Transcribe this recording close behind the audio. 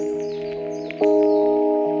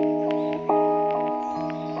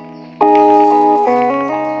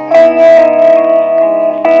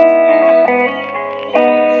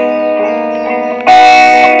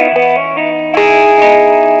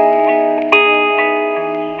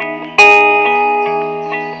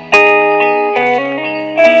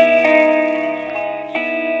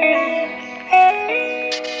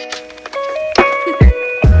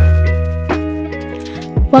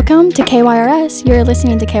Welcome to KYRS. You're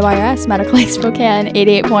listening to KYRS Medical Lake Spokane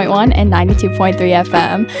 88.1 and 92.3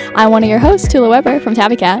 FM. I'm one of your hosts, Tula Weber from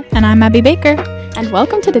Tabby Cat. And I'm Abby Baker. And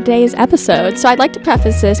welcome to today's episode. So I'd like to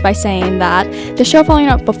preface this by saying that the show following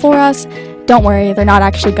up before us, don't worry, they're not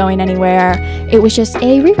actually going anywhere. It was just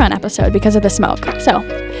a rerun episode because of the smoke. So,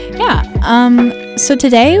 yeah. So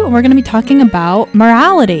today we're going to be talking about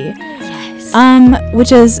morality. Yes.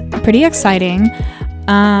 Which is pretty exciting.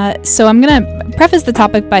 So I'm going to preface the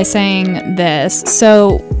topic by saying this.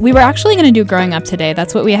 So we were actually going to do growing up today.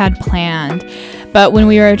 That's what we had planned. But when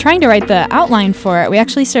we were trying to write the outline for it, we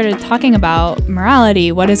actually started talking about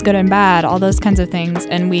morality, what is good and bad, all those kinds of things.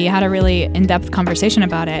 And we had a really in-depth conversation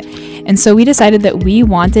about it. And so we decided that we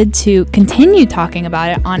wanted to continue talking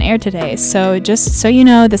about it on air today. So just so you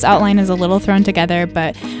know, this outline is a little thrown together,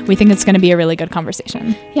 but we think it's going to be a really good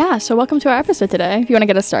conversation. Yeah, so welcome to our episode today, if you want to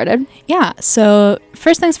get us started. Yeah, so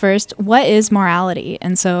first things first, what is morality?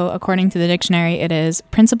 And so according to the dictionary, it is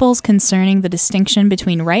principles concerning the distinction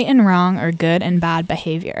between right and wrong or good and bad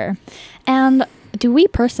behavior. And do we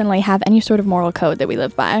personally have any sort of moral code that we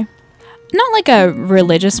live by? Not like a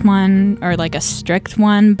religious one or like a strict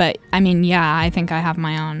one, but I mean, yeah, I think I have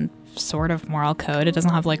my own sort of moral code. It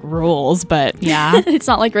doesn't have like rules, but yeah. It's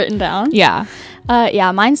not like written down? Yeah.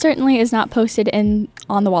 Yeah, mine certainly is not posted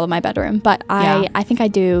on the wall of my bedroom, but I think I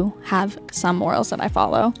do have some morals that I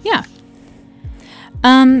follow. Yeah.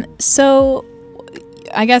 So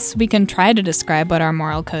I guess we can try to describe what our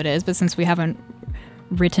moral code is, but since we haven't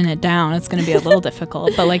written it down, it's going to be a little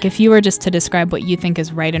difficult. But like if you were just to describe what you think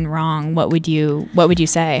is right and wrong, what would you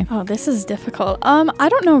say? Oh, this is difficult. I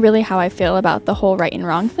don't know really how I feel about the whole right and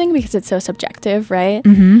wrong thing because it's so subjective, right?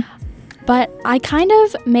 Mm-hmm. But I kind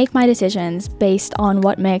of make my decisions based on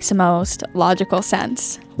what makes the most logical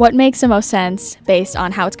sense. What makes the most sense based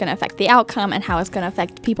on how it's going to affect the outcome and how it's going to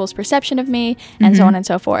affect people's perception of me and so on and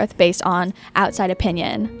so forth based on outside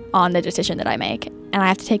opinion on the decision that I make. And I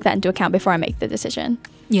have to take that into account before I make the decision.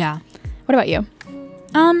 Yeah. What about you?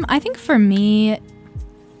 I think for me,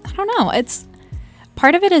 I don't know. It's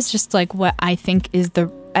part of it is just like what I think is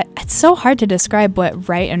it's so hard to describe what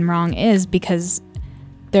right and wrong is because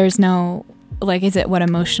there's no, like, is it what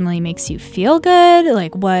emotionally makes you feel good?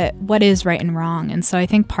 Like, what is right and wrong? And so I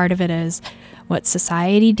think part of it is what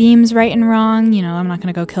society deems right and wrong. You know, I'm not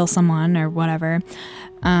going to go kill someone or whatever.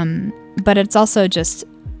 But it's also just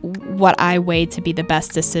what I weigh to be the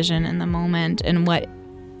best decision in the moment and what,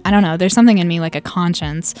 I don't know, there's something in me like a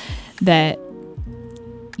conscience that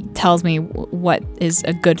tells me what is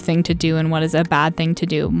a good thing to do and what is a bad thing to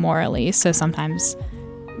do morally. So sometimes,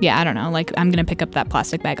 yeah, I don't know, like I'm going to pick up that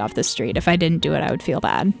plastic bag off the street. If I didn't do it, I would feel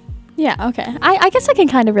bad. Yeah, okay. I guess I can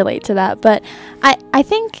kind of relate to that, but I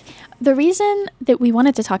think the reason that we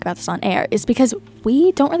wanted to talk about this on air is because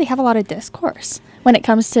we don't really have a lot of discourse when it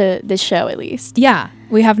comes to this show, at least. Yeah,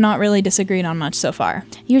 we have not really disagreed on much so far.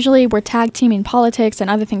 Usually we're tag teaming politics and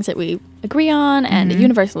other things that we agree on and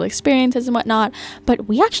universal experiences and whatnot, but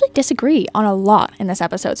we actually disagree on a lot in this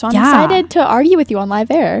episode, so I'm excited to argue with you on live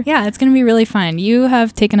air. Yeah, it's going to be really fun. You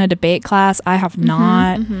have taken a debate class. I have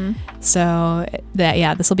not. So,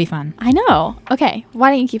 this will be fun. I know. Okay, why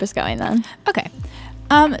don't you keep us going then? Okay.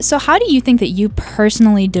 So how do you think that you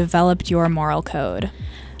personally developed your moral code?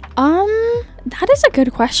 That is a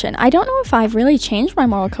good question. I don't know if I've really changed my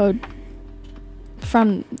moral code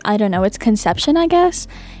from, I don't know, its conception, I guess.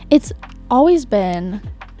 It's always been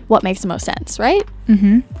what makes the most sense, right?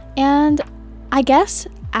 Mm-hmm. And I guess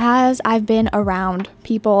as I've been around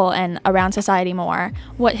people and around society more,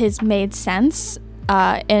 what has made sense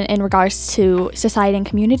in regards to society and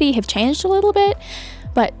community have changed a little bit.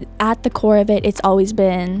 But at the core of it, it's always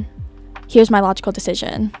been, here's my logical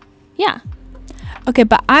decision. Yeah. Okay,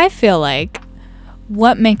 but I feel like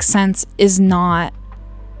what makes sense is not,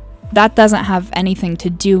 that doesn't have anything to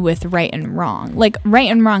do with right and wrong. Like,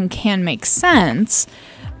 right and wrong can make sense,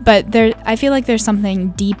 but I feel like there's something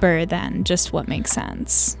deeper than just what makes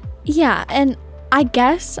sense. Yeah, and I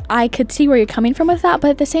guess I could see where you're coming from with that,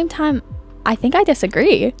 but at the same time, I think I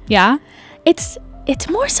disagree. Yeah? It's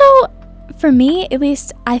more so, for me, at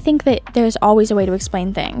least, I think that there's always a way to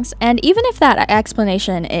explain things. And even if that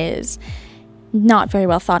explanation is not very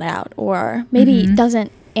well thought out or maybe doesn't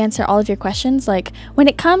answer all of your questions, like when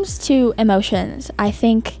it comes to emotions, I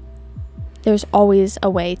think there's always a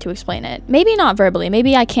way to explain it. Maybe not verbally.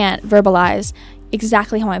 Maybe I can't verbalize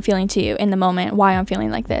exactly how I'm feeling to you in the moment, why I'm feeling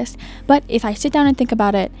like this. But if I sit down and think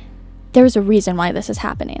about it, there's a reason why this is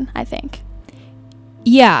happening, I think.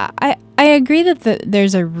 Yeah, I agree that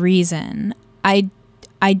there's a reason. I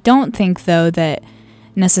don't think, though, that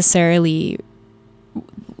necessarily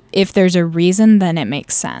if there's a reason, then it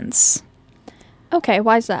makes sense. Okay,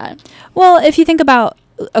 why is that? Well, if you think about,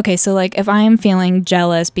 okay, so like if I am feeling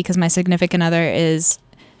jealous because my significant other is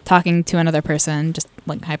talking to another person, just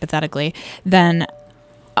like hypothetically, then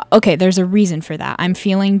okay, there's a reason for that. I'm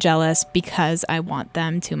feeling jealous because I want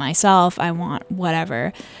them to myself. I want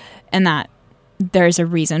whatever. And that there's a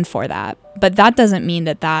reason for that. But that doesn't mean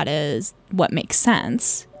that that is what makes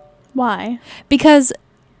sense. Why? Because,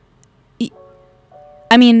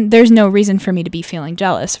 I mean, there's no reason for me to be feeling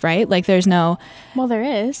jealous, right? Like there's no... Well, there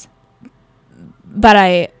is.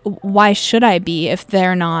 But why should I be if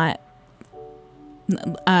they're not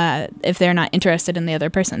interested in the other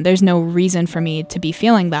person? There's no reason for me to be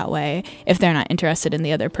feeling that way if they're not interested in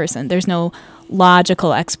the other person. There's no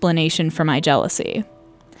logical explanation for my jealousy.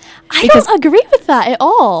 I don't agree with that at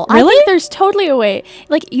all. Really? I think there's totally a way.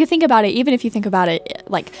 Like, you think about it, even if you think about it,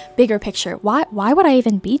 like, bigger picture, why would I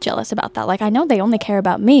even be jealous about that? Like, I know they only care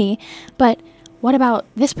about me, but what about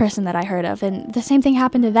this person that I heard of? And the same thing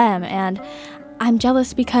happened to them, and I'm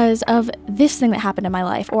jealous because of this thing that happened in my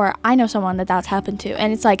life, or I know someone that's happened to.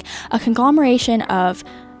 And it's like a conglomeration of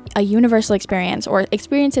a universal experience or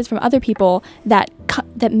experiences from other people that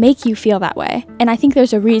make you feel that way. And I think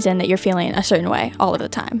there's a reason that you're feeling a certain way all of the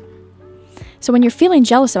time. So when you're feeling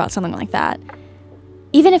jealous about something like that,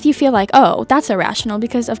 even if you feel like, oh, that's irrational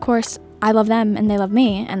because of course I love them and they love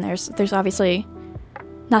me, and there's obviously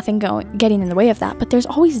nothing getting in the way of that, but there's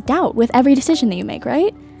always doubt with every decision that you make,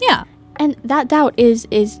 right? Yeah. And that doubt is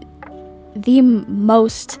the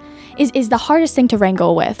hardest thing to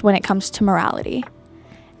wrangle with when it comes to morality.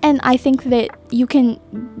 And I think that you can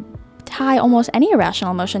tie almost any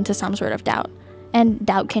irrational emotion to some sort of doubt. And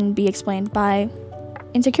doubt can be explained by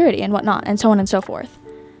insecurity and whatnot, and so on and so forth.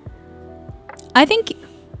 I think,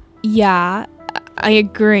 yeah, I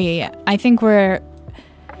agree. I think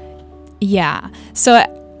So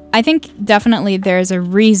I think definitely there's a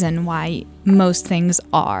reason why most things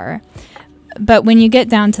are. But when you get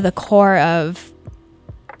down to the core of,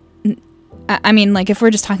 I mean, like if we're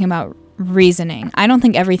just talking about reasoning, I don't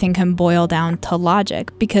think everything can boil down to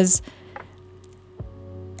logic, because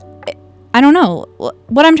I don't know.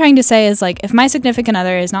 What I'm trying to say is, like, if my significant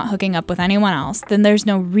other is not hooking up with anyone else, then there's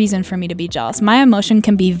no reason for me to be jealous. My emotion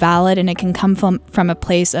can be valid, and it can come from a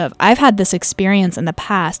place of, I've had this experience in the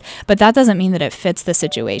past, but that doesn't mean that it fits the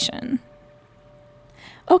situation.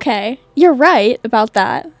 Okay, you're right about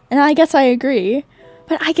that, and I guess I agree.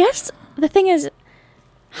 But I guess the thing is,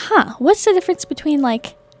 what's the difference between,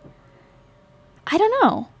 like, I don't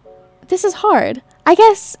know. This is hard. I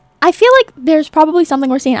guess I feel like there's probably something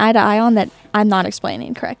we're seeing eye to eye on that I'm not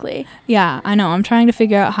explaining correctly. Yeah, I know. I'm trying to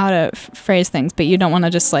figure out how to phrase things, but you don't want to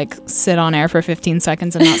just like sit on air for 15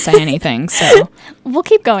 seconds and not say anything. So we'll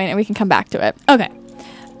keep going and we can come back to it. Okay.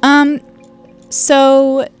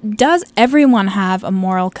 So does everyone have a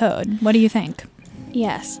moral code? What do you think?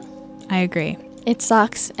 Yes. I agree. It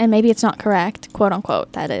sucks, and maybe it's not correct, quote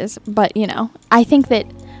unquote, that is. But, you know, I think that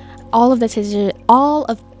all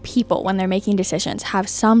of people, when they're making decisions, have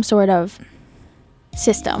some sort of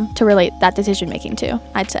system to relate that decision making to,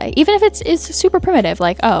 I'd say. Even if it's super primitive,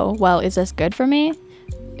 like, oh, well, is this good for me?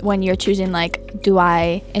 When you're choosing, like, do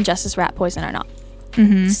I ingest this rat poison or not?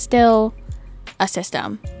 Mm-hmm. Still a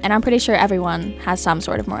system. And I'm pretty sure everyone has some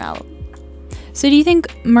sort of morality. So do you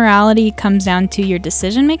think morality comes down to your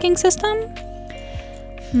decision making system?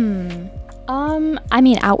 I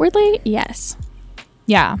mean, outwardly, yes.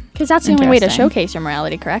 Yeah. Because that's the only way to showcase your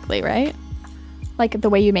morality correctly, right? Like the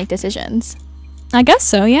way you make decisions. I guess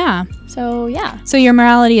so, yeah. So, yeah. So your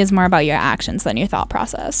morality is more about your actions than your thought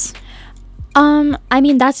process. I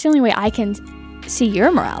mean, that's the only way I can see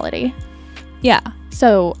your morality. Yeah.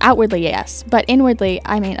 So outwardly, yes. But inwardly,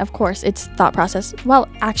 I mean, of course, it's thought process. Well,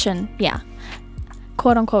 action, yeah.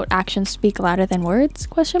 Quote unquote, actions speak louder than words,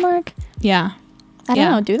 question mark? Yeah. I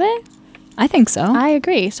don't know, do they? I think so. I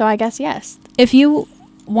agree. So I guess yes. If you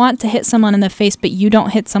want to hit someone in the face, but you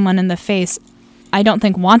don't hit someone in the face, I don't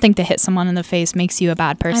think wanting to hit someone in the face makes you a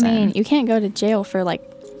bad person. I mean, you can't go to jail for, like,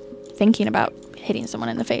 thinking about hitting someone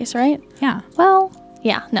in the face, right? Yeah. Well,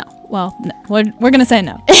 yeah, no. Well, no. We're going to say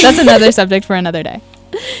no. That's another subject for another day.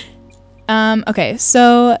 Okay,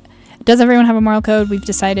 so does everyone have a moral code? We've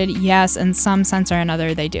decided yes, in some sense or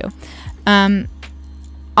another they do.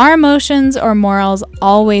 Are emotions or morals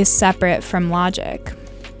always separate from logic?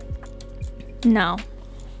 No.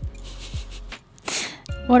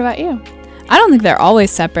 What about you? I don't think they're always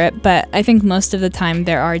separate, but I think most of the time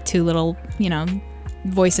there are two little,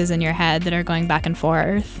 voices in your head that are going back and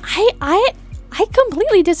forth. I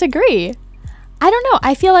completely disagree. I don't know.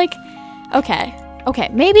 I feel like, okay,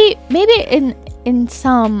 maybe in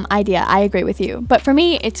some idea I agree with you, but for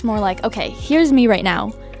me it's more like, okay, here's me right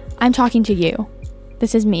now. I'm talking to you.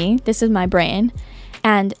 This is me. This is my brain.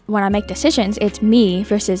 And when I make decisions, it's me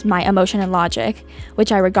versus my emotion and logic,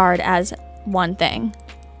 which I regard as one thing.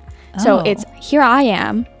 So it's, here I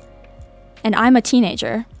am, and I'm a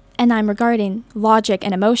teenager, and I'm regarding logic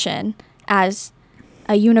and emotion as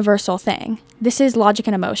a universal thing. This is logic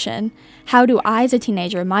and emotion. How do I, as a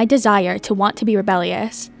teenager, my desire to want to be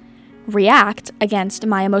rebellious, react against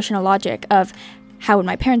my emotional logic of how would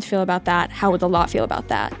my parents feel about that? How would the law feel about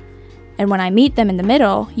that? And when I meet them in the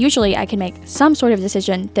middle, usually I can make some sort of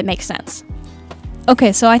decision that makes sense.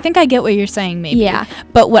 Okay, so I think I get what you're saying, maybe. Yeah.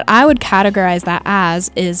 But what I would categorize that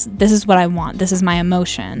as is, this is what I want. This is my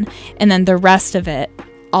emotion. And then the rest of it,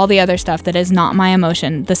 all the other stuff that is not my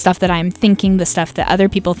emotion, the stuff that I'm thinking, the stuff that other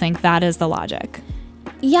people think, that is the logic.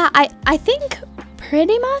 Yeah, I think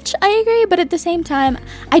pretty much I agree, but at the same time,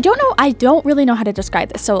 I don't really know how to describe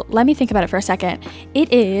this. So let me think about it for a second.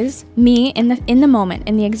 It is me in the moment,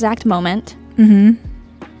 in the exact moment,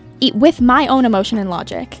 with my own emotion and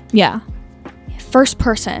logic. Yeah. First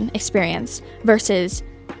person experience versus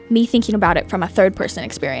me thinking about it from a third person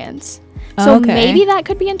experience. So maybe that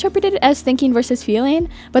could be interpreted as thinking versus feeling,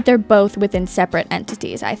 but they're both within separate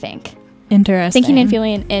entities, I think. Interesting. Thinking and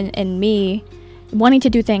feeling in me wanting to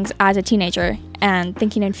do things as a teenager, and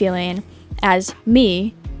thinking and feeling as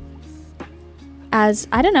me, as,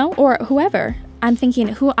 I don't know, or whoever. I'm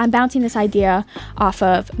bouncing this idea off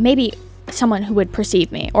of maybe someone who would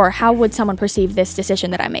perceive me, or how would someone perceive this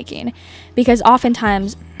decision that I'm making? Because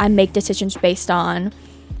oftentimes I make decisions based on,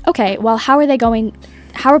 okay, well, how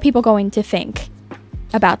are people going to think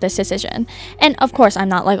about this decision? And of course, I'm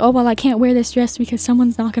not like, oh, well, I can't wear this dress because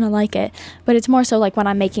someone's not going to like it. But it's more so like when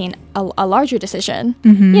I'm making a larger decision,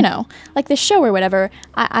 you know, like this show or whatever,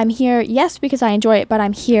 I'm here, yes, because I enjoy it, but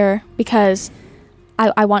I'm here because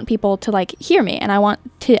I want people to like hear me, and I want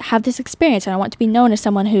to have this experience, and I want to be known as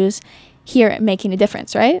someone who's here making a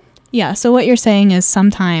difference, right? Yeah, so what you're saying is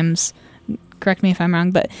sometimes, correct me if I'm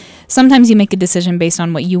wrong, but sometimes you make a decision based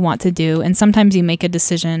on what you want to do, and sometimes you make a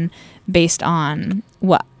decision based on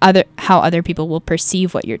how other people will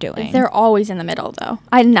perceive what you're doing. They're always in the middle, though.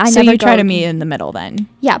 So you try to meet in the middle then?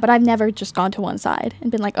 Yeah, but I've never just gone to one side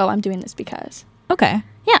and been like, oh, I'm doing this because. Okay.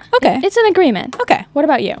 Yeah. Okay. It's an agreement. Okay. What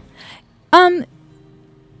about you?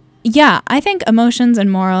 Yeah, I think emotions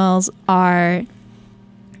and morals are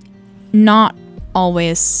not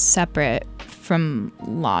always separate from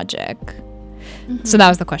logic. So that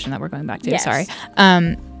was the question that we're going back to. Yes. Sorry.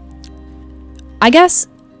 I guess,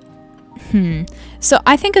 so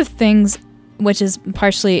I think of things, which is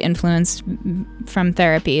partially influenced from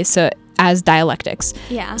therapy, so as dialectics.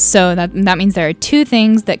 Yeah. So that means there are two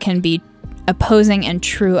things that can be opposing and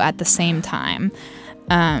true at the same time.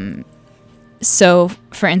 So,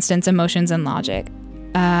 for instance, emotions and logic.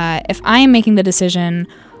 If I am making the decision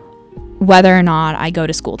whether or not I go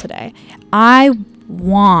to school today, I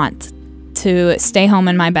want to stay home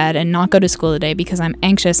in my bed and not go to school today because I'm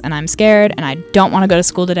anxious and I'm scared and I don't want to go to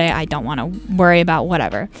school today. I don't want to worry about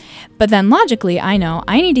whatever. But then logically, I know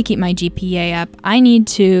I need to keep my GPA up. I need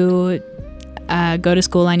to go to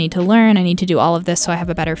school. I need to learn. I need to do all of this so I have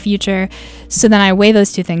a better future. So then I weigh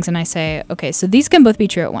those two things and I say, okay, so these can both be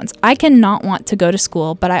true at once. I cannot want to go to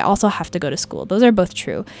school, but I also have to go to school. Those are both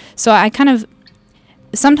true. So I kind of,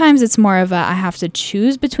 sometimes it's more of I have to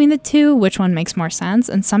choose between the two, which one makes more sense.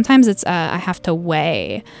 And sometimes it's I have to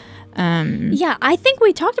weigh. Yeah, I think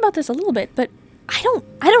we talked about this a little bit, but I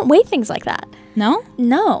don't weigh things like that. No?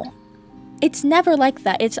 No. It's never like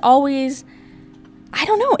that. It's always, I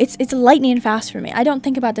don't know, it's lightning fast for me. I don't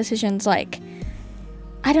think about decisions like,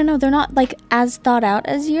 I don't know, they're not like as thought out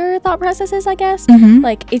as your thought process is, I guess.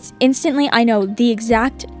 Like it's instantly, I know the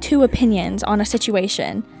exact two opinions on a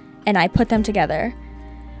situation and I put them together,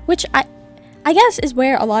 which I guess is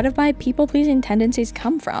where a lot of my people-pleasing tendencies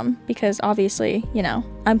come from, because obviously, you know,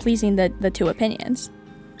 I'm pleasing the two opinions.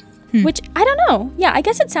 Which, I don't know. Yeah, I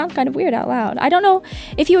guess it sounds kind of weird out loud. I don't know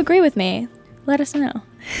if you agree with me. Let us know.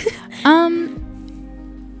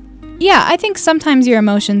 Yeah, I think sometimes your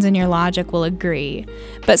emotions and your logic will agree,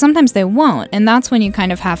 but sometimes they won't, and that's when you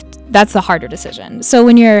kind of that's the harder decision. So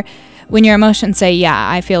when your emotions say, yeah,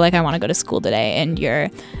 I feel like I want to go to school today, and your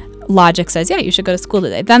logic says, yeah, you should go to school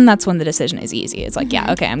today, then that's when the decision is easy. It's like, yeah,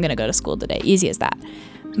 okay, I'm going to go to school today. Easy as that.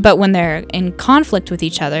 But when they're in conflict with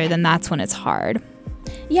each other, then that's when it's hard.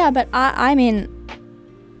 Yeah, but I mean,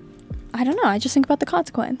 I don't know. I just think about the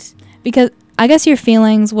consequence. Because I guess your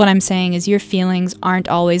feelings, what I'm saying is your feelings aren't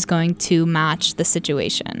always going to match the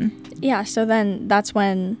situation. Yeah, so then that's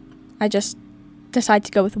when I just decide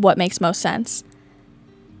to go with what makes most sense.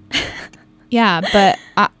 Yeah,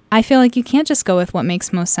 but I feel like you can't just go with what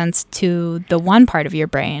makes most sense to the one part of your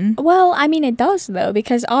brain. Well, I mean, it does, though,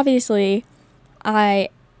 because obviously I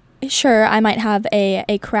might have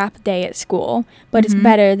a crap day at school, but it's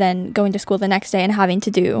better than going to school the next day and having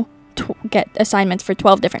to get assignments for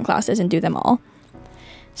 12 different classes and do them all.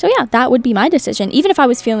 So yeah, that would be my decision, even if I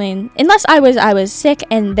was unless I was sick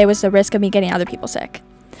and there was the risk of me getting other people sick.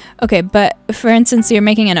 Okay, but for instance, you're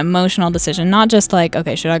making an emotional decision, not just like,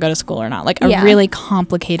 okay, should I go to school or not? Like a really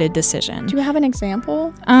complicated decision. Do you have an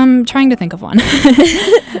example? I'm trying to think of one.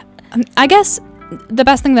 I guess the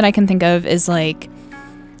best thing that I can think of is like,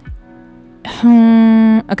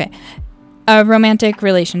 okay, a romantic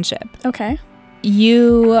relationship. Okay.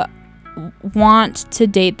 You want to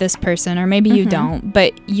date this person, or maybe you don't,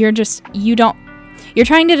 but you're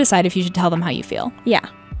trying to decide if you should tell them how you feel. Yeah.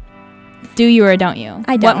 Do you or don't you?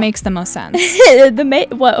 I don't. What makes the most sense?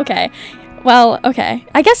 Okay. Well, okay.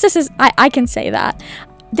 I guess this is, I can say that.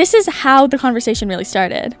 This is how the conversation really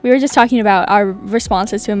started. We were just talking about our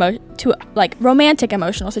responses to like romantic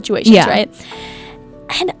emotional situations, right?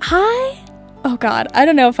 And oh God, I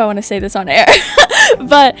don't know if I want to say this on air,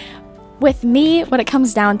 but with me, what it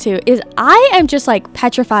comes down to is I am just like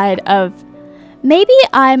petrified of, maybe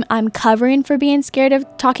I'm covering for being scared of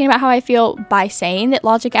talking about how I feel by saying that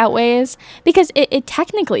logic outweighs, because it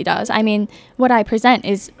technically does. I mean, what I present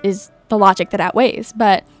is the logic that outweighs,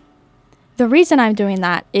 but the reason I'm doing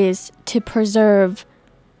that is to preserve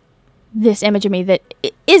this image of me that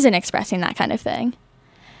isn't expressing that kind of thing.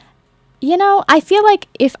 You know, I feel like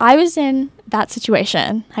if I was in that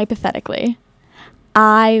situation, hypothetically,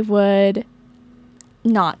 I would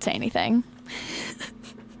not say anything.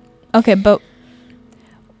 Okay, but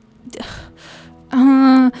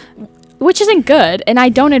which isn't good, and I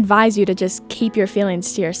don't advise you to just keep your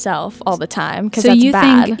feelings to yourself all the time, because that's bad. So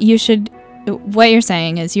you think you should, what you're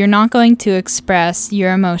saying is you're not going to express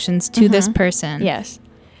your emotions to this person. Yes.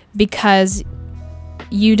 Because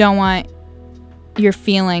you don't want your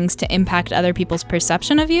feelings to impact other people's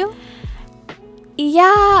perception of you?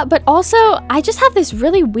 Yeah, but also I just have this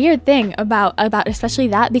really weird thing about especially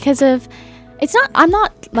that, because of I'm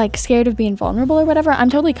not like scared of being vulnerable or whatever.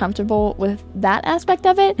 I'm totally comfortable with that aspect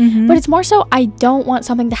of it, but it's more so I don't want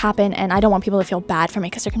something to happen, and I don't want people to feel bad for me,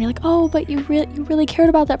 because they're gonna be like, oh, but you really cared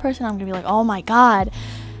about that person. I'm gonna be like, oh my God.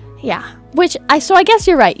 Yeah, so I guess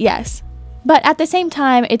you're right, yes, but at the same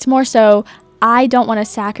time, it's more so I don't want to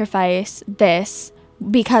sacrifice this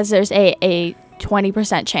because there's a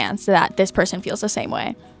 20% chance that this person feels the same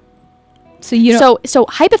way. So you don't, so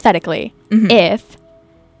hypothetically, if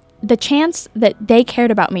the chance that they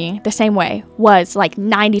cared about me the same way was like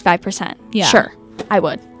 95%, sure, I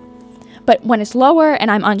would. But when it's lower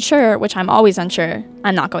and I'm unsure, which I'm always unsure,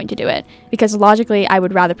 I'm not going to do it, because logically I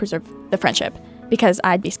would rather preserve the friendship, because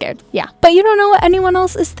I'd be scared. Yeah. But you don't know what anyone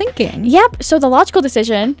else is thinking. Yep. So the logical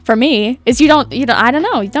decision for me is I don't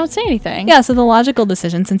know, you don't say anything. Yeah, so the logical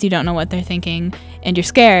decision, since you don't know what they're thinking and you're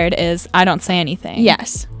scared, is I don't say anything.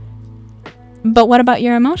 Yes. But what about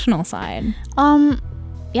your emotional side?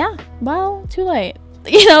 Yeah, well, too late.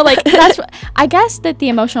 You know, like, that's I guess that the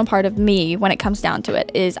emotional part of me, when it comes down to it,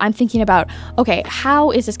 is I'm thinking about, okay,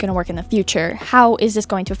 how is this going to work in the future? How is this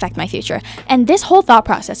going to affect my future? And this whole thought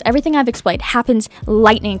process, everything I've explained, happens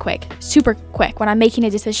lightning quick, super quick. When I'm making a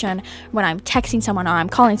decision, when I'm texting someone, or I'm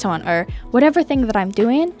calling someone, or whatever thing that I'm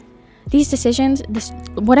doing, these decisions,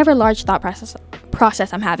 whatever large thought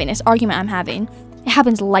process I'm having, this argument I'm having, it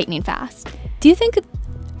happens lightning fast. Do you think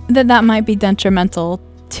that might be detrimental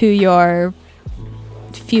to your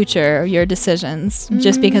future, your decisions,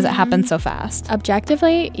 just because it happens so fast?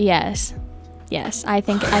 Objectively, yes, I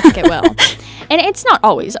think it will. And it's not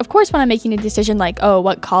always, of course, when I'm making a decision like, oh,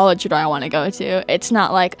 what college do I want to go to, it's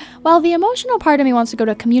not like, well, the emotional part of me wants to go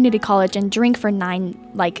to a community college and drink for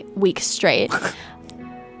 9 weeks straight.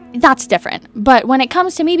 That's different. But when it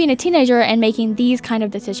comes to me being a teenager and making these kind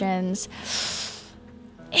of decisions,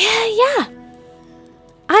 yeah,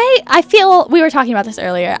 I feel, we were talking about this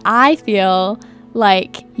earlier, I feel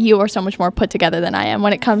like you are so much more put together than I am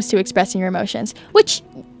when it comes to expressing your emotions, which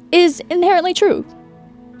is inherently true.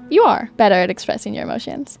 You are better at expressing your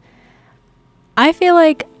emotions. I feel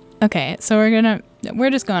like, okay, so we're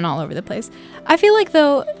just going all over the place. I feel like,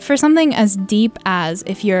 though, for something as deep as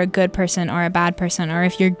if you're a good person or a bad person, or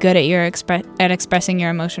if you're good at expressing your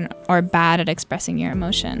emotion or bad at expressing your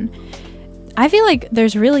emotion, I feel like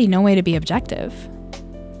there's really no way to be objective.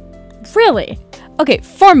 Really? Okay,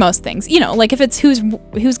 for most things, you know, like if it's who's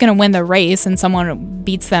gonna win the race and someone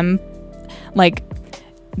beats them, like,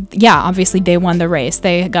 yeah, obviously they won the race,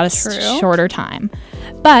 they got a shorter time.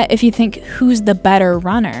 But if you think who's the better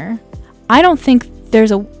runner, I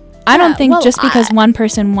I don't think well, just because one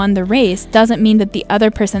person won the race doesn't mean that the other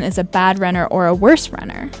person is a bad runner or a worse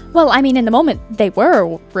runner. Well, I mean, in the moment, they were a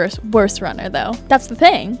worse runner, though. That's the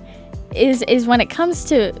thing, is when it comes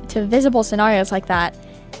to visible scenarios like that,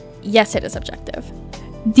 yes, it is objective.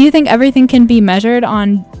 Do you think everything can be measured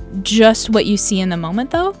on just what you see in the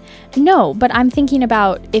moment, though? No, but I'm thinking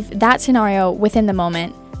about if that scenario within the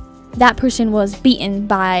moment, that person was beaten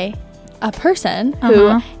by a person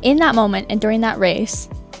who, in that moment and during that race,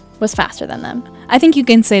 was faster than them. I think you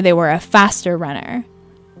can say they were a faster runner.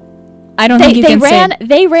 I don't think you can say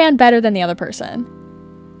they ran better than the other person.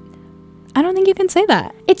 I don't think you can say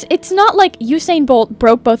that. It's not like Usain Bolt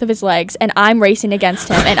broke both of his legs and I'm racing against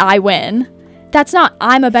him and I win. That's not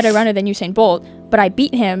I'm a better runner than Usain Bolt, but I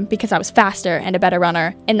beat him because I was faster and a better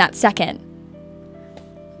runner in that second.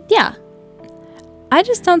 Yeah. I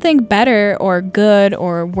just don't think better or good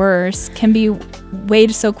or worse can be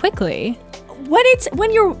weighed so quickly.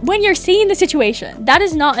 When you're seeing the situation, that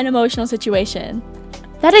is not an emotional situation.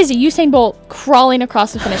 That is Usain Bolt crawling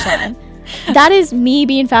across the finish line. That is me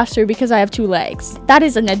being faster because I have 2 legs. That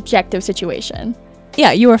is an objective situation.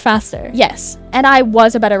 Yeah, you were faster. Yes, and I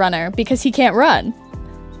was a better runner because he can't run.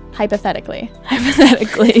 Hypothetically.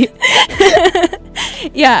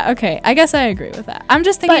 Yeah, okay. I guess I agree with that. I'm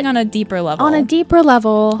just thinking on a deeper level. On a deeper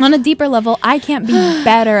level, I can't be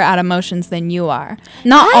better at emotions than you are.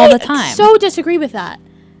 Not all the time. I so disagree with that.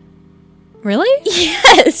 Really?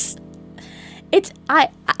 Yes.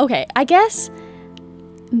 I guess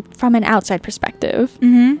from an outside perspective,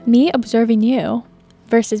 me observing you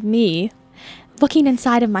versus me looking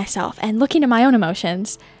inside of myself and looking at my own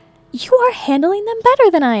emotions, you are handling them better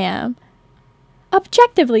than I am.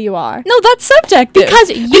 Objectively, you are. No, that's subjective.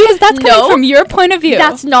 Because that's coming from your point of view.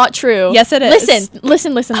 That's not true. Yes, it is.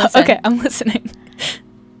 Listen. Okay, I'm listening.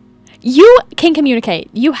 You can communicate.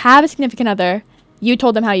 You have a significant other. You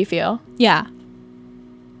told them how you feel. Yeah.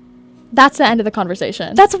 That's the end of the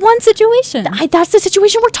conversation. That's one situation. That's the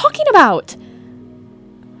situation we're talking about.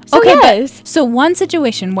 So okay, yes. So one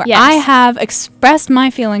situation where I have expressed my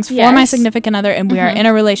feelings for my significant other and we are in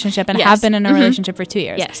a relationship and have been in a relationship for 2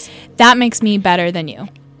 years. Yes. That makes me better than you.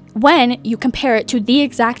 When you compare it to the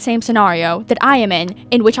exact same scenario that I am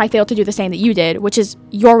in which I failed to do the same that you did, which is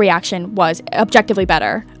your reaction was objectively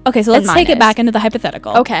better. Okay, so let's take it back into the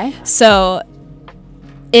hypothetical. Okay. So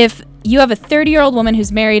if you have a 30-year-old woman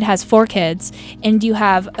who's married, has 4 kids, and you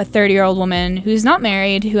have a 30-year-old woman who's not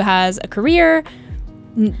married, who has a career,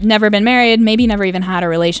 never been married, maybe never even had a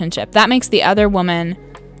relationship. That makes the other woman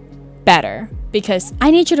better because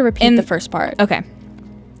I need you to repeat the first part. Okay.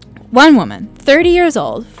 One woman, 30 years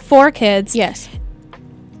old, 4 kids. Yes.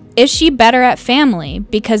 Is she better at family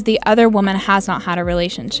because the other woman has not had a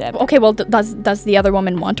relationship? Okay, well, does the other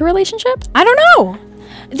woman want a relationship? I don't know.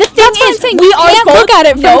 The thing is, we can't look at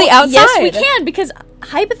it from the outside. Yes, we can, because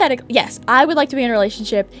hypothetically, yes, I would like to be in a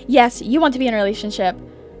relationship. Yes, you want to be in a relationship.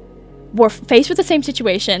 We're faced with the same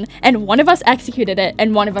situation, and one of us executed it,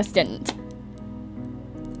 and one of us didn't.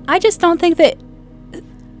 I just don't think that...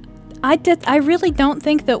 I really don't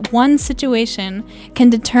think that one situation can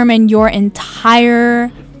determine your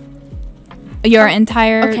entire...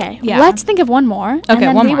 Okay, yeah. Let's think of one more, and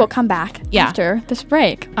then we will come back Yeah. after this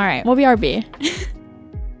break. All right. We'll be RB.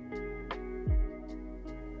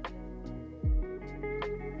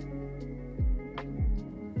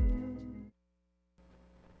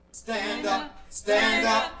 Stand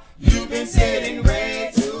up, you've been sitting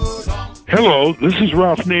way too long. Hello, this is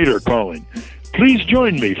Ralph Nader calling. Please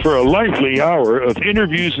join me for a lively hour of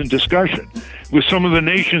interviews and discussion with some of the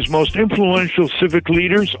nation's most influential civic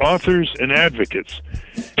leaders, authors, and advocates.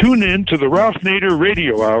 Tune in to the Ralph Nader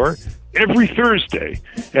Radio Hour every Thursday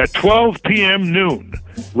at 12 p.m. noon,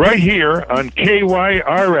 right here on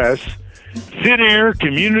KYRS, Thin Air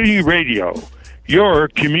Community Radio, your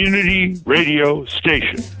community radio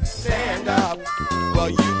station. Stand up, well,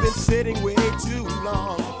 you've been sitting way too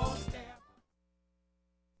long.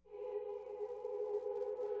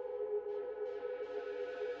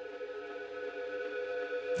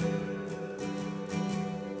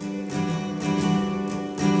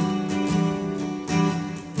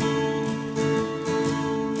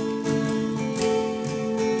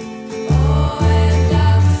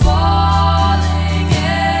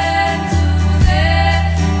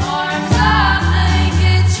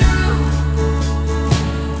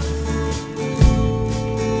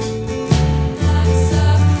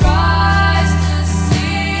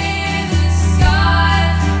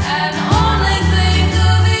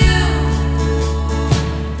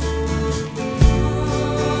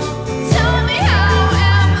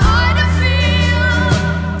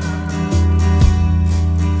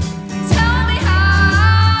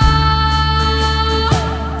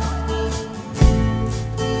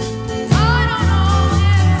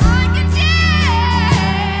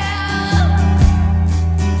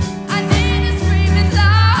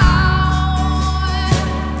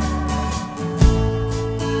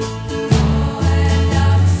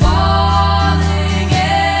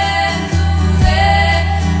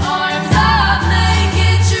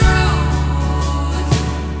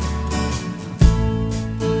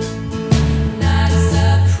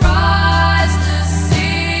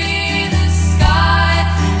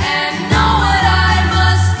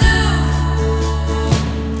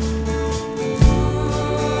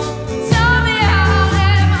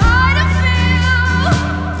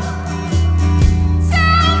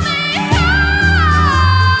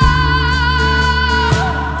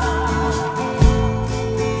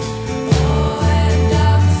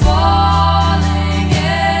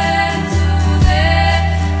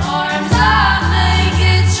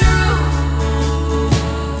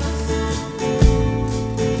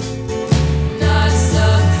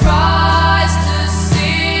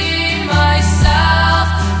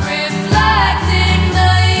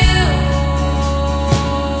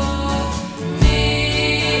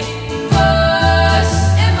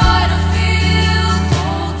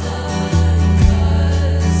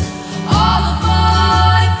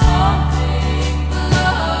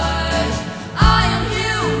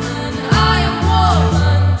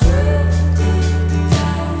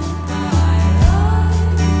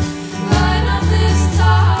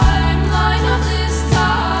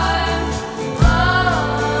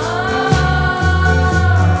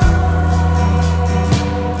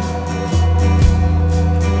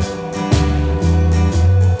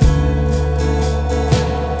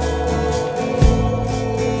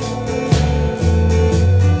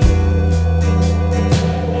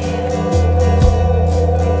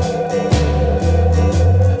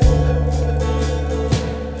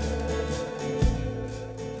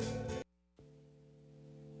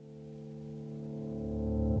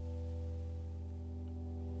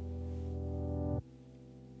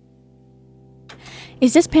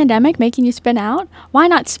 Is this pandemic making you spin out? Why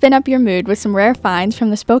not spin up your mood with some rare finds from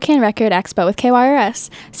the Spokane Record Expo with KYRS?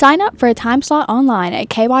 Sign up for a time slot online at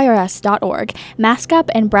kyrs.org. Mask up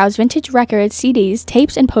and browse vintage records, CDs,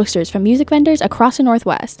 tapes, and posters from music vendors across the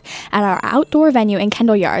Northwest. At our outdoor venue in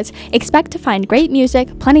Kendall Yards, expect to find great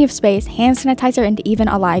music, plenty of space, hand sanitizer, and even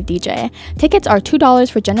a live DJ. Tickets are $2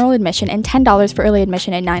 for general admission and $10 for early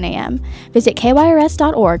admission at 9 a.m. Visit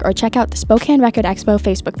kyrs.org or check out the Spokane Record Expo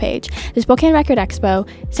Facebook page. The Spokane Record Expo,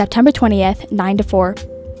 September 20th, 9 to 4,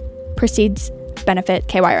 proceeds benefit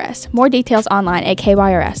KYRS. More details online at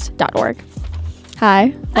kyrs.org.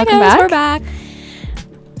 Hi, welcome back. We're back.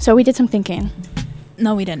 So we did some thinking.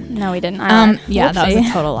 No, we didn't. No, we didn't. Yeah, that was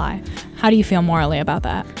a total lie. How do you feel morally about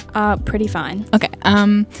that? Pretty fine. Okay.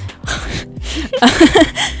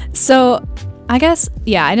 So I guess,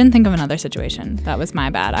 yeah, I didn't think of another situation. That was my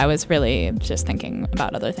bad. I was really just thinking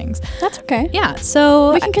about other things. That's okay. Yeah,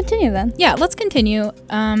 so... We can continue then. Yeah, let's continue.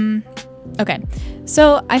 Okay,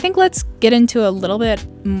 so I think let's get into a little bit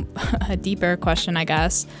a deeper question, I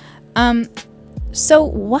guess. So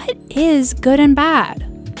what is good and bad?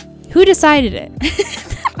 Who decided it?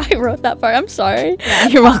 I wrote that part. I'm sorry. Yeah,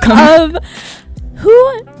 you're welcome.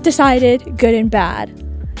 Who decided good and bad?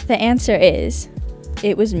 The answer is,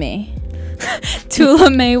 it was me. Tula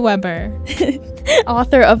May Weber,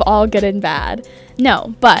 author of All Good and Bad.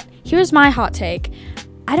 No, but here's my hot take.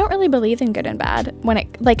 I don't really believe in good and bad when it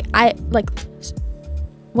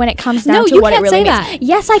comes down to what it really means. That.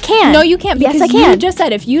 Yes, I can. No, you can't. Because yes, I can. You just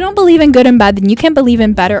said if you don't believe in good and bad, then you can't believe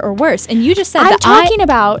in better or worse. And you just said I'm talking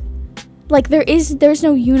about like there's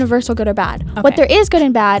no universal good or bad. Okay. What there is good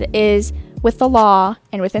and bad is with the law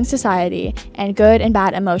and within society and good and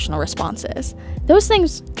bad emotional responses. Those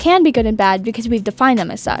things can be good and bad because we've defined them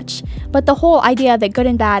as such. But the whole idea that good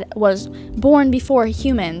and bad was born before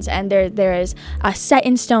humans and there is a set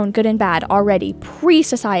in stone good and bad already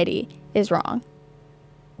pre-society is wrong.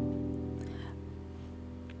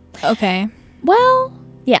 Okay. Well,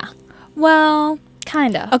 yeah. Well,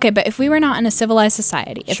 kinda. Okay, but if we were not in a civilized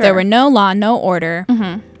society, if Sure. there were no law, no order,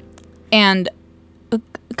 and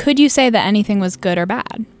could you say that anything was good or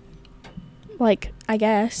bad? Like, I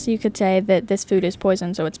guess you could say that this food is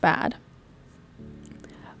poison, so it's bad.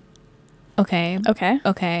 Okay.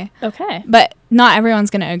 Okay. But not everyone's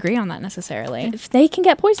going to agree on that necessarily. If they can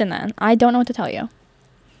get poison, then I don't know what to tell you.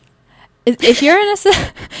 If you're in a...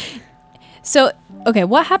 So, okay,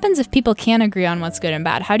 what happens if people can't agree on what's good and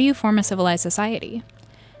bad? How do you form a civilized society?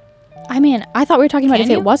 I mean, I thought we were talking about Can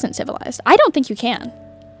if you? it wasn't civilized. I don't think you can.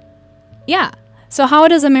 Yeah. So how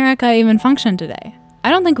does America even function today? I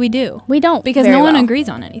don't think we do. We don't. Because very no one well. agrees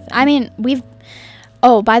on anything. I mean,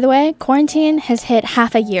 Oh, by the way, quarantine has hit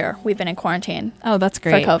half a year we've been in quarantine. Oh, that's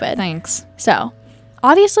great. For COVID. Thanks. So,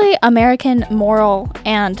 obviously, American moral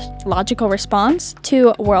and logical response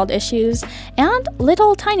to world issues and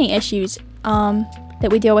little tiny issues that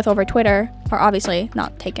we deal with over Twitter are obviously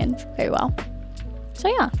not taken very well. So,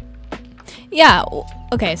 yeah. Yeah.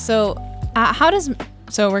 Okay, so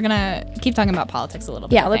So we're going to keep talking about politics a little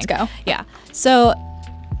bit. Yeah, let's go. Yeah. So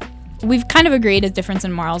we've kind of agreed is difference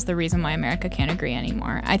in morals the reason why America can't agree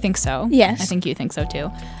anymore. I think so. Yes. I think you think so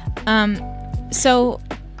too. So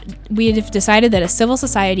we've decided that a civil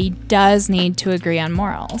society does need to agree on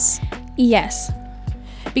morals. Yes.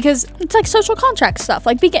 Because it's like social contract stuff.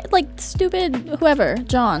 Like stupid whoever,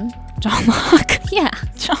 John Locke. Yeah.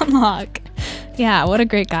 John Locke. Yeah, what a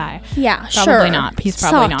great guy. Yeah, probably not. He's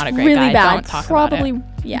probably not a great really guy. Bad. Don't talk probably, about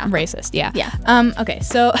it. Yeah. Racist. Yeah. Yeah. Okay.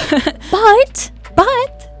 So, but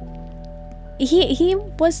he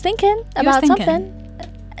was thinking about something.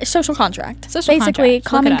 Social contract. Basically,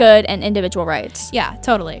 common good and individual rights. Yeah,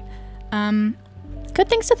 totally. Good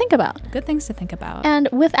things to think about. Good things to think about. And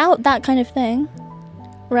without that kind of thing,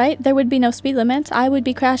 right? There would be no speed limits. I would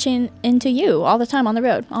be crashing into you all the time on the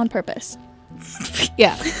road on purpose.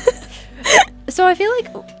 Yeah. So I feel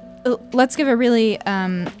like let's give a really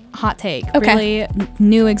hot take, really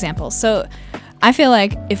new example. So I feel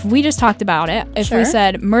like if we just talked about it, if we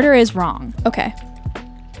said murder is wrong. Okay.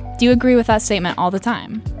 Do you agree with that statement all the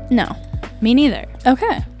time? No. Me neither.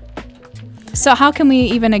 Okay. So how can we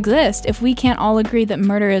even exist if we can't all agree that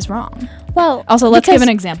murder is wrong? Well, also, let's give an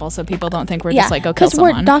example so people don't think we're just like, go kill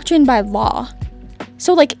someone. Because we're doctrined by law.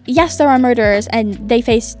 So, like, yes, there are murderers and they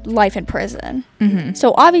face life in prison. Mm-hmm.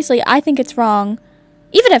 So, obviously, I think it's wrong.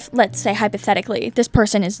 Even if, let's say, hypothetically, this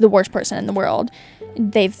person is the worst person in the world.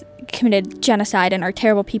 They've committed genocide and are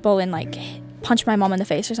terrible people and, like, punched my mom in the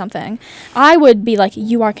face or something. I would be like,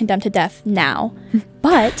 you are condemned to death now.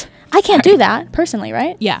 But I can't do that personally,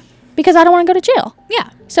 right? Yeah. Because I don't want to go to jail. Yeah.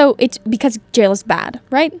 So, it's because jail is bad,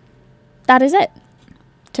 right? That is it.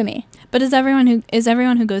 to me. But is everyone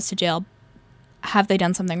who goes to jail, have they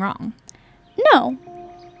done something wrong? No.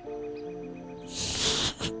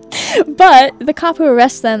 But the cop who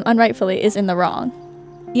arrests them unrightfully is in the wrong.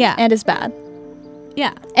 Yeah. And is bad.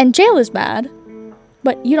 Yeah. And jail is bad,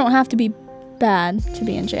 but you don't have to be bad to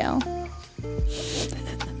be in jail.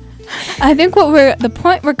 I think the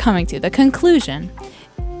point we're coming to, the conclusion,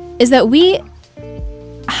 is that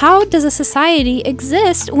how does a society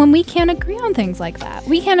exist when we can't agree on things like that?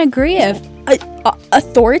 We can't agree if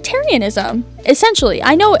authoritarianism, essentially.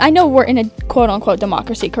 I know we're in a quote-unquote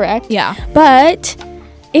democracy, correct? Yeah. But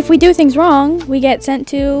if we do things wrong, we get sent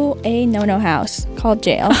to a no-no house called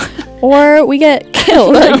jail. Or we get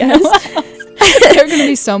killed, I guess. There are going to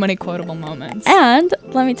be so many quotable moments. And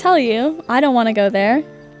let me tell you, I don't want to go there.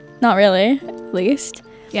 Not really, at least.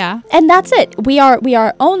 Yeah. And that's it. We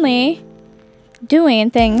are only doing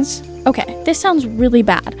things. Okay, this sounds really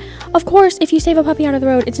bad. Of course, if you save a puppy out of the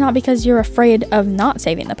road, it's not because you're afraid of not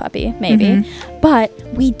saving the puppy, maybe. Mm-hmm. But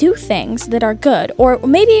we do things that are good. Or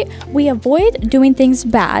maybe we avoid doing things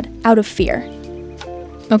bad out of fear.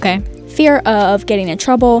 Okay. Fear of getting in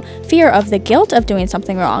trouble, fear of the guilt of doing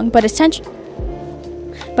something wrong, but essentially,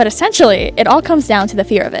 it all comes down to the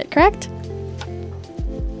fear of it, correct?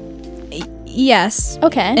 Yes.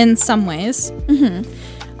 Okay. In some ways. Mm-hmm.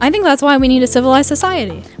 I think that's why we need a civilized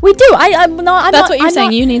society. We do. I'm not. That's what you're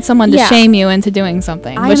saying. You need someone to shame you into doing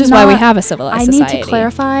something, which is why we have a civilized society. I need to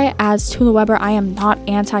clarify, as Tula Weber, I am not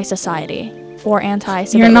anti-society or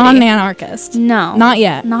anti-civility. You're not an anarchist. No. Not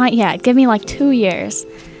yet. Not yet. Give me like 2 years.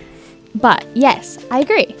 But yes, I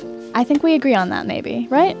agree. I think we agree on that, maybe,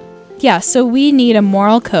 right? Yeah, so we need a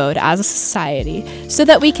moral code as a society so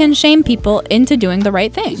that we can shame people into doing the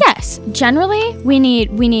right thing. Yes. Generally, we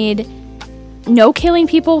need no killing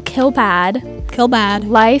people, kill bad. Kill bad.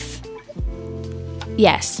 Life.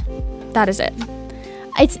 Yes. That is it.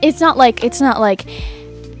 It's not like it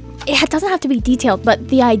doesn't have to be detailed, but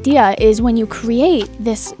the idea is when you create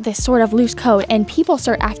this sort of loose code and people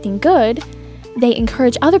start acting good, they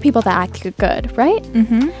encourage other people to act good, right?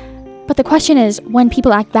 Mm-hmm. But the question is, when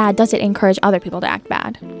people act bad, does it encourage other people to act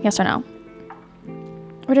bad? Yes or no?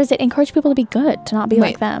 Or does it encourage people to be good, to not be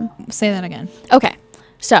like them? Say that again. Okay.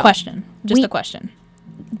 So. Question. Just a question.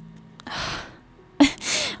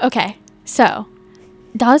 Okay. So,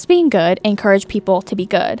 does being good encourage people to be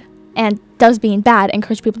good? And does being bad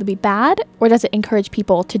encourage people to be bad? Or does it encourage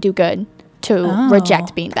people to do good, to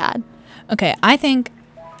reject being bad? Okay. I think,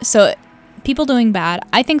 so people doing bad,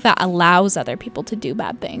 I think that allows other people to do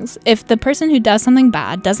bad things. If the person who does something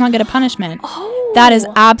bad does not get a punishment, that is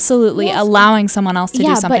absolutely allowing someone else to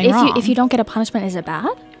do something wrong. Yeah, but if you don't get a punishment, is it bad?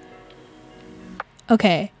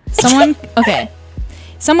 Okay.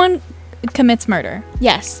 Someone commits murder.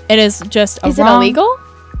 Yes. It is just Is it illegal?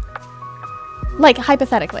 Like,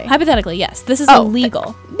 hypothetically. Hypothetically, yes. This is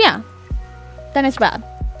illegal. Yeah. Then it's bad.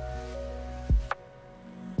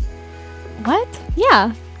 What?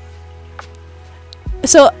 Yeah.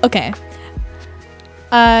 So, okay.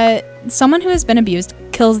 Someone who has been abused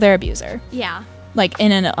kills their abuser. Yeah. Like,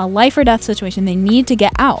 in a life or death situation, they need to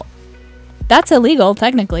get out. That's illegal,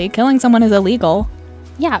 technically. Killing someone is illegal.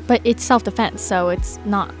 Yeah, but it's self-defense, so it's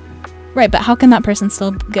not. Right, but how can that person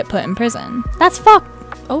still get put in prison? That's fuck.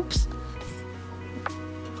 Oops.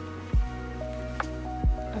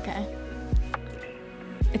 Okay.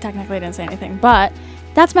 It technically didn't say anything, but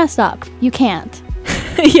that's messed up. You can't.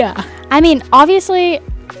 Yeah. I mean, obviously,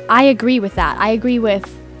 I agree with that. I agree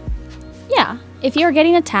with, yeah, if you're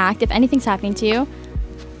getting attacked, if anything's happening to you,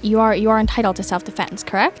 you are entitled to self-defense,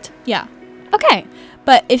 correct? Yeah. Okay.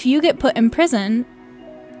 But if you get put in prison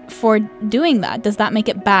for doing that, does that make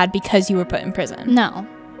it bad because you were put in prison? No.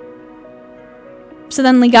 So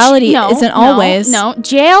then legality isn't always... No,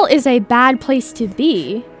 jail is a bad place to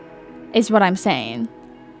be, is what I'm saying.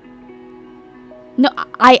 No,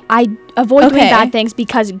 I avoid doing bad things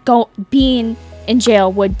because being in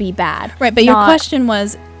jail would be bad. Right, but your question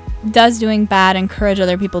was, does doing bad encourage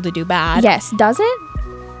other people to do bad? Yes, does it?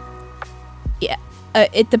 Yeah.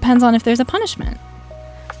 It depends on if there's a punishment.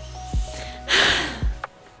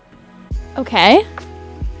 Okay.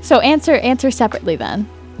 So answer separately then.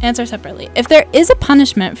 Answer separately. If there is a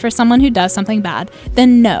punishment for someone who does something bad,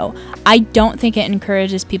 then no. I don't think it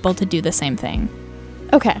encourages people to do the same thing.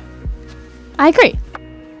 Okay. I agree.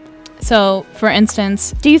 So, for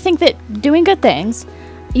instance... Do you think that doing good things,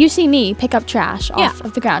 you see me pick up trash off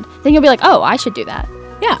of the ground, then you'll be like, oh, I should do that.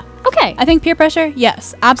 Yeah. Okay. I think peer pressure,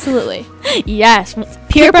 yes, absolutely. Yes.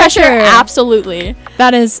 Peer pressure, absolutely.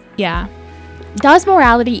 That is, yeah. Does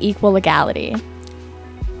morality equal legality?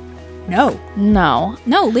 No. No.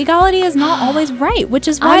 No, legality is not always right, which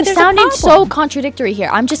is why I'm there's sounding a problem. so contradictory here.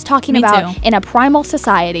 I'm just talking Me about too. in a primal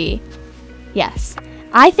society. Yes.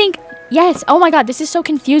 I think, yes. Oh my God, this is so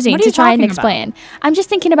confusing What are to you try and talking explain. I'm just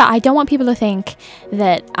thinking about, I don't want people to think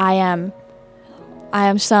that I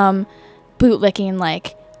am some bootlicking,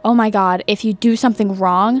 like, oh my God, if you do something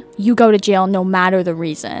wrong, you go to jail no matter the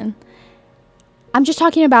reason. I'm just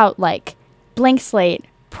talking about, like, blank slate,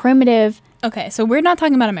 primitive, Okay, so we're not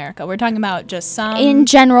talking about America. We're talking about just some... in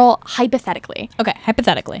general, hypothetically. Okay,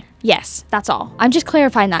 hypothetically. Yes, that's all. I'm just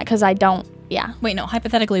clarifying that because I don't, yeah, Wait, no,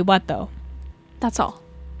 hypothetically what, though? that's all.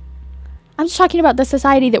 I'm just talking about the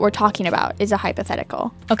society that we're talking about is a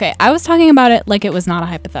hypothetical. Okay, I was talking about it like it was not a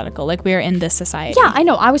hypothetical, like we're in this society. Yeah, I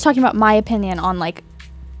know. I was talking about my opinion on, like,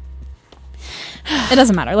 It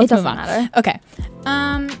doesn't matter. Let's It move doesn't on. matter. Okay.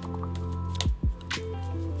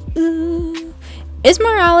 Is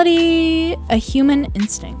morality a human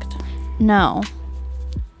instinct? no.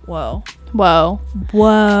 Whoa. Whoa.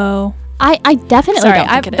 Whoa. I definitely Sorry, don't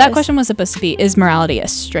think it that is. question was supposed to be, is morality a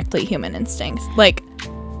strictly human instinct? Like,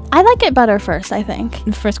 I like it better first, I think.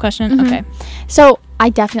 the first question? Mm-hmm. Okay. So, I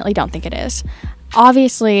definitely don't think it is.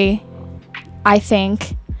 Obviously, I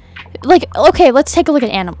think, like, okay, let's take a look at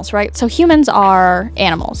animals, right? So, humans are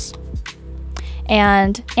animals.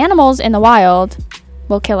 And animals in the wild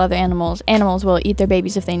will kill other animals. Animals will eat their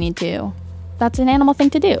babies if they need to. That's an animal thing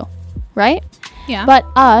to do, right? Yeah. But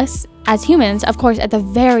us, as humans, of course, at the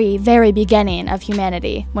very, very beginning of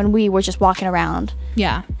humanity, when we were just walking around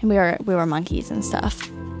yeah. and we were monkeys and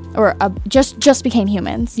stuff, or just became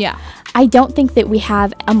humans. Yeah. I don't think that we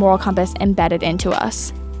have a moral compass embedded into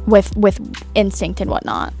us with instinct and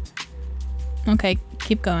whatnot. Okay,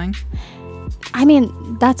 keep going. I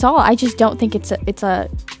mean, that's all. I just don't think it's a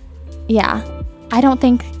yeah. I don't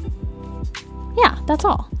think, yeah, that's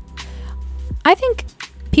all. I think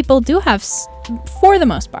people do have, for the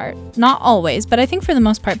most part, not always, but I think for the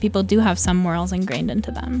most part, people do have some morals ingrained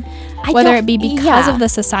into them. Whether it be because of the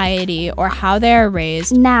society or how they are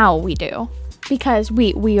raised. Now we do. Because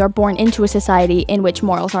we are born into a society in which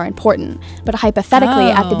morals are important. But hypothetically,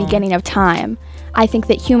 at the beginning of time, I think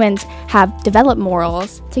that humans have developed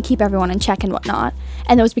morals to keep everyone in check and whatnot.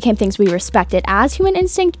 And those became things we respected as human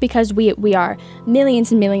instinct because we are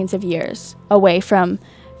millions and millions of years away from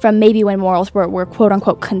maybe when morals were quote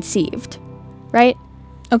unquote conceived. Right?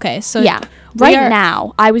 Okay, so yeah.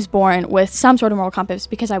 Now, I was born with some sort of moral compass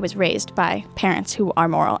because I was raised by parents who are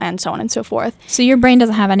moral and so on and so forth. So your brain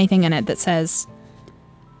doesn't have anything in it that says,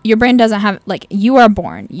 your brain doesn't have, like, you are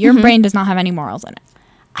born. Your brain does not have any morals in it.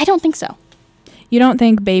 I don't think so. You don't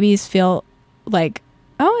think babies feel like,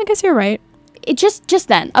 oh, I guess you're right. It just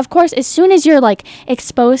then, of course, as soon as you're like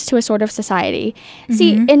exposed to a sort of society,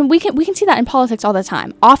 see, and we can see that in politics all the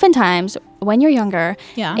time. Oftentimes, when you're younger,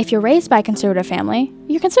 Yeah. if you're raised by a conservative family,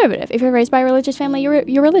 you're conservative. If you're raised by a religious family,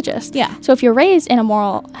 you're religious. Yeah. So if you're raised in a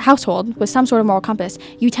moral household with some sort of moral compass,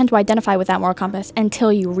 you tend to identify with that moral compass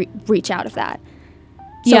until you reach out of that.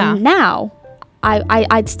 So Yeah. now,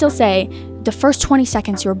 I'd still say the first 20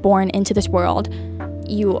 seconds you're born into this world,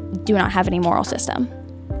 you do not have any moral system.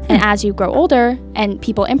 And as you grow older and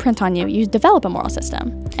people imprint on you, you develop a moral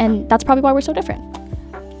system. And that's probably why we're so different.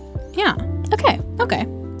 Yeah. Okay. Okay.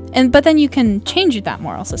 But then you can change that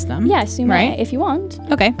moral system. Yes, you may, right? if you want.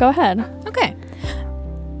 Okay. Go ahead. Okay.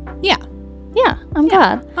 Yeah. Yeah, I'm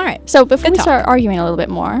glad. All right. So before Good we talk. start arguing a little bit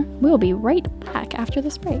more, we will be right back after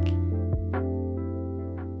this break.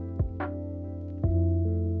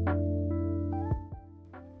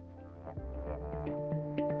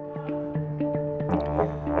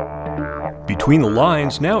 Between the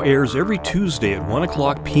Lines now airs every Tuesday at 1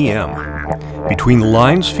 o'clock p.m. Between the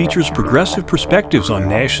Lines features progressive perspectives on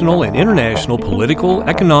national and international political,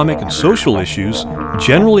 economic, and social issues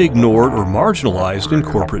generally ignored or marginalized in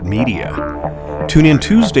corporate media. Tune in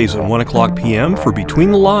Tuesdays at 1 o'clock p.m. for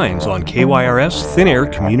Between the Lines on KYRS Thin Air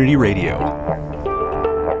Community Radio.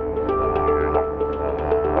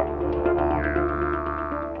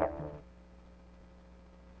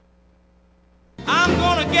 I'm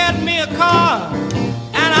gonna get me a car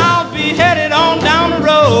and I'll be headed on down the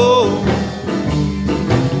road.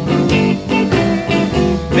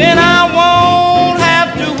 Then I won't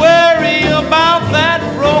have to worry about that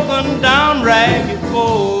broken down ragged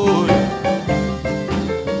Ford.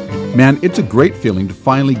 Man, it's a great feeling to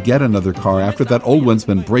finally get another car after that old one's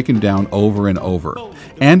been breaking down over and over.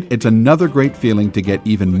 And it's another great feeling to get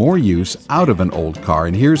even more use out of an old car,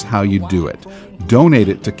 and here's how you do it. Donate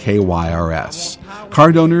it to KYRS.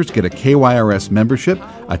 Car donors get a KYRS membership,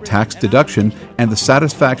 a tax deduction, and the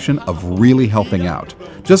satisfaction of really helping out.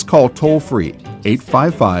 Just call toll-free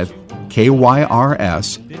 855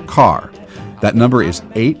 KYRS, CAR. That number is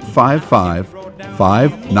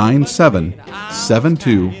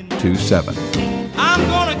 855-597-7227. I'm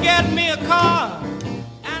gonna get me a car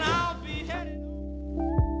and I'll be headed.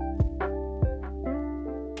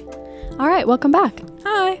 All right, welcome back.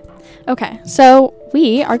 Hi. Okay, so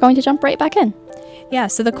we are going to jump right back in. Yeah,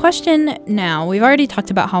 so the question now, we've already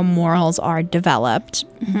talked about how morals are developed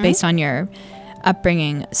based on your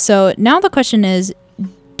upbringing. So now the question is,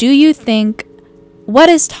 do you think, what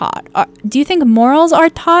is taught? Do you think morals are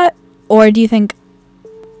taught, or do you think...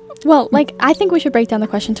 Well, like, I think we should break down the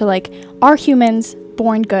question to, like, are humans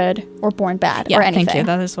born good or born bad or anything? Thank you.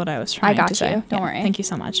 That is what I was trying to say. I got you. Don't worry. Thank you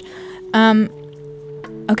so much.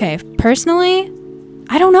 Okay, personally,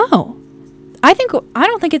 I don't know. I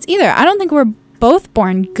don't think it's either. I don't think we're both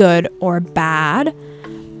born good or bad.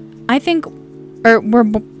 I think, or we're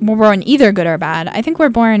born either good or bad. I think we're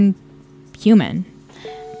born human.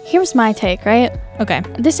 Here's my take, right? Okay.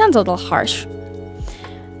 This sounds a little harsh.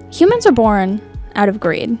 Humans are born out of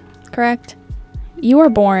greed, correct? You were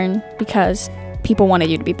born because people wanted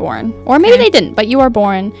you to be born. Or maybe they didn't, but you are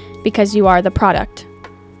born because you are the product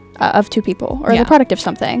of two people, or the product of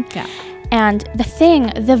something. Yeah. And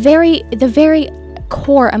the very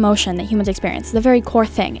core emotion that humans experience, the very core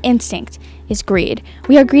thing, instinct, is greed.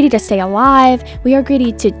 We are greedy to stay alive. We are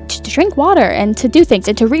greedy to drink water and to do things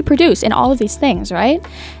and to reproduce and all of these things, right?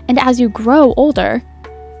 And as you grow older,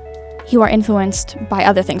 you are influenced by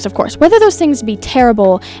other things, of course. Whether those things be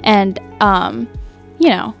terrible and, bad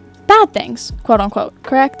things, quote unquote,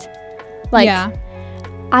 correct? Like, yeah.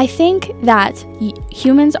 I think that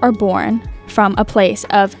humans are born from a place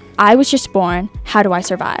of, I was just born, how do I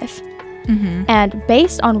survive? Mm-hmm. And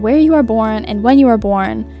based on where you are born and when you are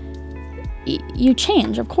born, you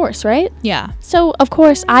change, of course, right? Yeah. So, of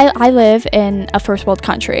course, I live in a first world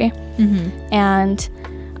country. Mm-hmm. And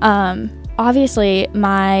obviously,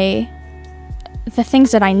 the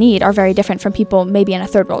things that I need are very different from people maybe in a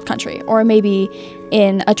third world country, or maybe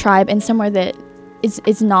in a tribe in somewhere that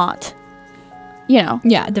is not, Yeah,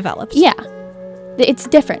 developed. Yeah. It's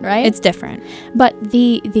different, right? It's different. But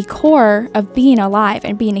the core of being alive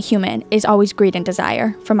and being a human is always greed and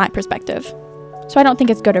desire, from my perspective. So I don't think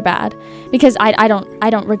it's good or bad, because I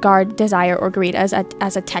don't regard desire or greed as a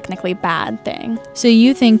technically bad thing. So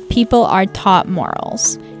you think people are taught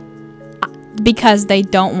morals because they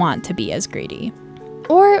don't want to be as greedy?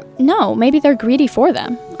 Or no, maybe they're greedy for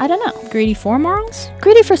them. I don't know. Greedy for morals?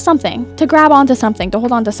 Greedy for something, to grab onto something, to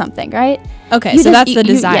hold on to something, right? Okay, so that's the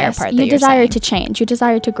desire part that you're saying. You desire to change. You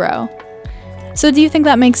desire to grow. So do you think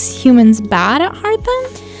that makes humans bad at heart then?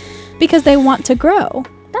 Because they want to grow.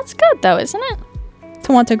 That's good though, isn't it?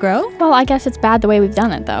 To want to grow? Well, I guess it's bad the way we've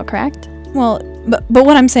done it though, correct? Well, but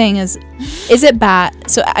what I'm saying is it bad?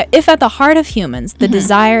 So if at the heart of humans, the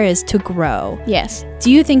desire is to grow. Yes. Do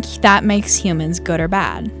you think that makes humans good or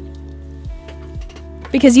bad?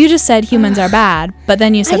 Because you just said humans are bad, but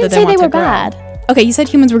then you said that they want to grow. I didn't say they were bad. Okay, you said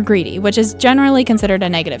humans were greedy, which is generally considered a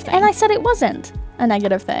negative thing. And I said it wasn't a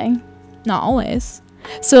negative thing. Not always.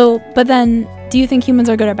 So, but then, do you think humans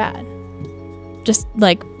are good or bad? Just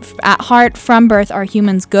like at heart, from birth, are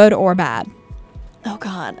humans good or bad? Oh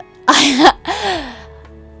God.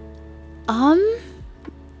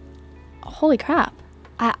 Holy crap.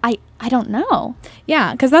 I don't know.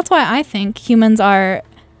 Yeah, because that's why I think humans are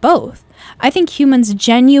both. I think humans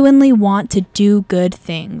genuinely want to do good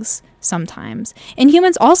things sometimes. And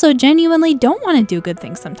humans also genuinely don't want to do good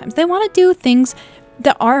things sometimes. They want to do things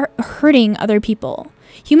that are hurting other people.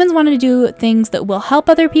 Humans want to do things that will help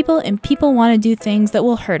other people, and people want to do things that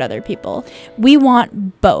will hurt other people. We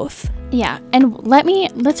want both. Yeah, and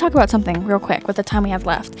let's talk about something real quick with the time we have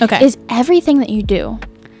left. Okay. Is everything that you do,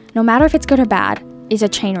 no matter if it's good or bad, is a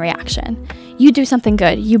chain reaction. You do something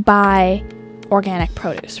good, you buy organic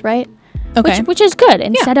produce, right? Okay. Which is good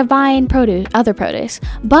instead of buying other produce.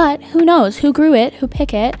 But who knows who grew it, who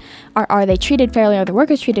pick it? Are they treated fairly? Are the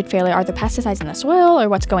workers treated fairly? Are there pesticides in the soil, or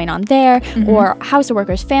what's going on there? Mm-hmm. Or how's the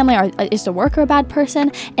worker's family? Is the worker a bad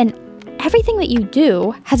person? And everything that you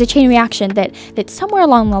do has a chain reaction that somewhere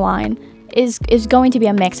along the line is going to be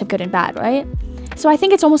a mix of good and bad, right? So I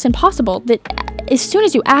think it's almost impossible that as soon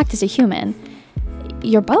as you act as a human,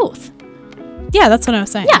 you're both. Yeah, that's what I was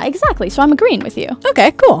saying. Yeah, exactly. So I'm agreeing with you.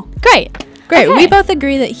 Okay, cool. Great. Okay. We both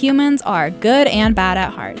agree that humans are good and bad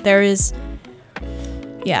at heart. There is,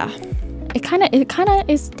 yeah. It kind of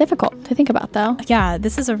is difficult to think about, though. Yeah,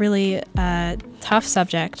 this is a really tough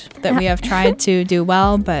subject that we have tried to do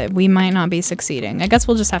well, but we might not be succeeding. I guess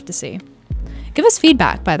we'll just have to see. Give us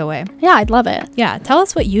feedback, by the way. Yeah, I'd love it. Yeah, tell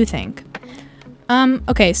us what you think.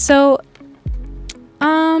 Okay, so,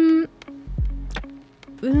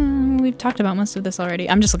 we've talked about most of this already.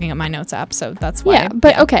 I'm just looking at my notes app, so that's why. Yeah,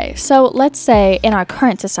 but okay, so let's say in our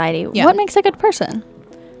current society, what makes a good person?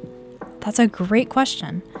 That's a great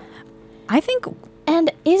question. I think...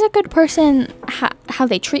 And is a good person how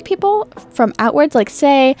they treat people from outwards? Like,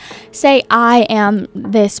 say I am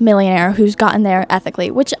this millionaire who's gotten there ethically,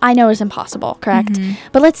 which I know is impossible, correct? Mm-hmm.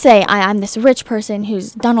 But let's say I'm this rich person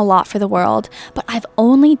who's done a lot for the world, but I've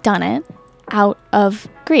only done it out of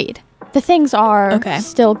greed. The things are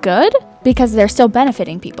still good because they're still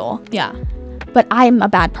benefiting people. Yeah. But I'm a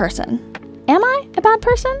bad person. Am I a bad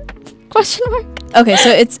person? Question mark. Okay, so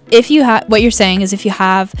it's what you're saying is if you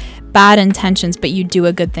have bad intentions but you do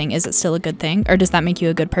a good thing, is it still a good thing, or does that make you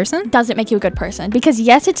a good person? Does it make you a good person? Because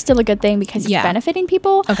yes, it's still a good thing because it's benefiting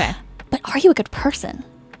people. Okay. But are you a good person?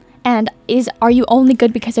 And are you only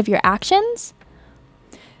good because of your actions?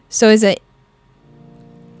 So is it...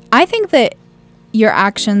 I think that your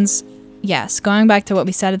actions... Yes, going back to what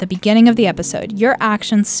we said at the beginning of the episode, your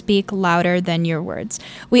actions speak louder than your words.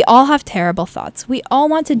 We all have terrible thoughts. We all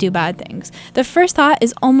want to do bad things. The first thought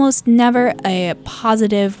is almost never a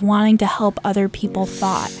positive, wanting to help other people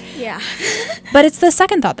thought. Yeah. But it's the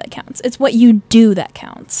second thought that counts. It's what you do that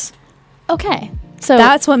counts. Okay. So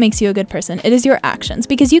that's what makes you a good person. It is your actions.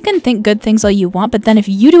 Because you can think good things all you want, but then if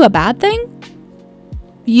you do a bad thing,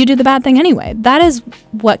 you do the bad thing anyway. That is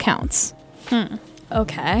what counts.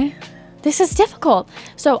 Okay. This is difficult.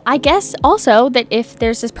 So I guess also that if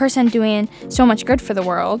there's this person doing so much good for the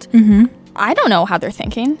world, I don't know how they're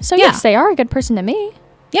thinking. So yes, they are a good person to me.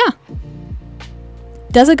 Yeah.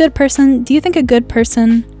 Do you think a good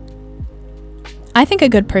person... I think a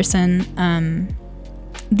good person,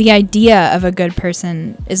 the idea of a good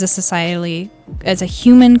person is as a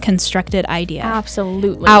human constructed idea.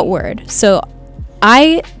 Absolutely. Outward. So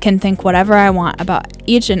I can think whatever I want about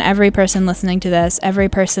each and every person listening to this, every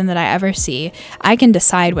person that I ever see. I can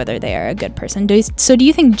decide whether they are a good person. Do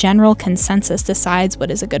you think general consensus decides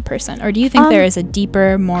what is a good person? Or do you think there is a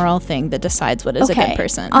deeper moral thing that decides what is a good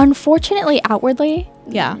person? Unfortunately, outwardly,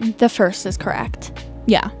 the first is correct.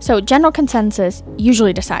 Yeah. So general consensus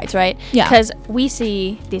usually decides, right? Yeah. Because we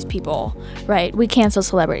see these people, right? We cancel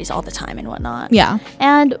celebrities all the time and whatnot. Yeah.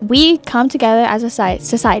 And we come together as a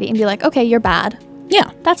society and be like, okay, you're bad. Yeah.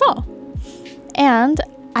 That's all. And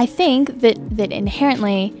I think that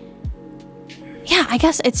inherently, I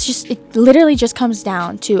guess it literally just comes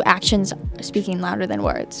down to actions speaking louder than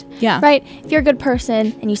words. Yeah. Right? If you're a good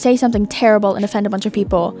person and you say something terrible and offend a bunch of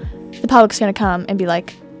people, the public's going to come and be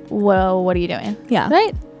like, well, what are you doing? Yeah.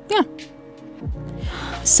 Right? Yeah.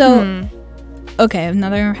 So, okay,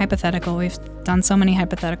 another hypothetical. We've done so many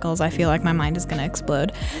hypotheticals, I feel like my mind is going to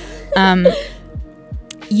explode.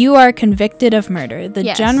 You are convicted of murder. The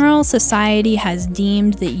general society has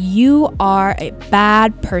deemed that you are a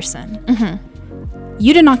bad person. Mm-hmm.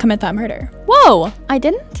 You did not commit that murder. Whoa, I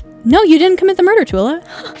didn't? No, you didn't commit the murder, Tula.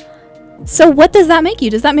 So what does that make you?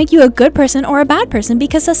 Does that make you a good person or a bad person?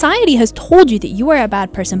 Because society has told you that you are a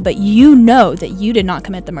bad person, but you know that you did not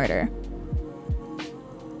commit the murder.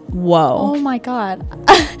 Whoa. Oh my God.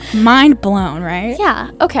 Mind blown, right?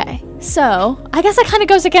 Yeah, okay. So, I guess that kind of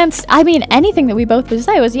goes against, anything that we both would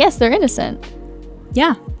say was, yes, they're innocent.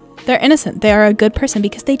 Yeah, they're innocent. They are a good person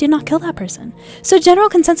because they did not kill that person. So, general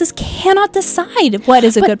consensus cannot decide what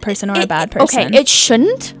is a good person or a bad person. Okay, it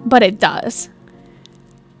shouldn't, but it does.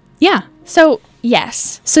 Yeah. So,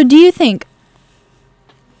 yes. So, do you think...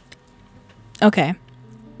 Okay.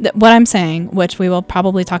 What I'm saying, which we will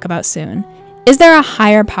probably talk about soon... Is there a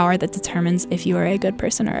higher power that determines if you are a good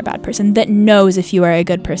person or a bad person, that knows if you are a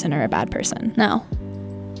good person or a bad person? No.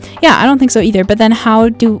 Yeah, I don't think so either. But then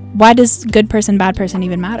why does good person, bad person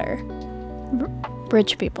even matter?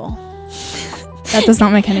 Rich people. That does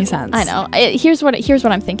not make any sense. I know. Here's what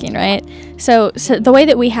I'm thinking, right? So the way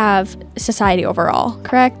that we have society overall,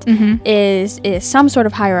 correct, is some sort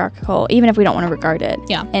of hierarchical, even if we don't want to regard it.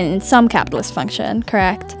 Yeah. In some capitalist function,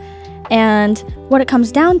 correct? And what it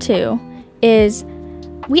comes down to is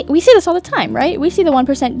we see this all the time, right? We see the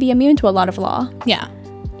 1% be immune to a lot of law. Yeah.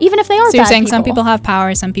 Even if they are bad. So you're saying some people have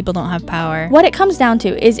power, some people don't have power. What it comes down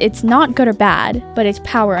to is it's not good or bad, but it's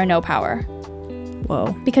power or no power.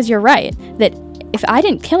 Whoa. Because you're right, that if I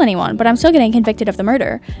didn't kill anyone, but I'm still getting convicted of the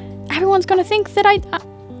murder, everyone's going to think that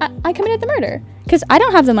I committed the murder. Because I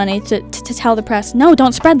don't have the money to tell the press, no,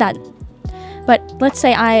 don't spread that. But let's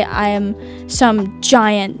say I am some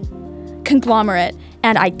giant conglomerate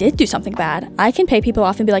and I did do something bad. I can pay people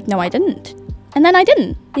off and be like, no, I didn't. And then I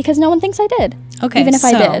didn't, because no one thinks I did. Okay, even if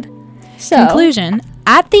I did. So, conclusion,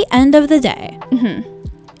 at the end of the day,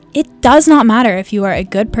 it does not matter if you are a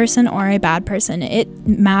good person or a bad person. It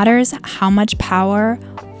matters how much power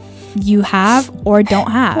you have or don't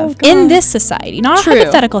have Oh, God. in this society, not True. a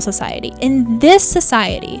hypothetical society. In this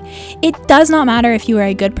society, it does not matter if you are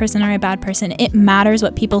a good person or a bad person. It matters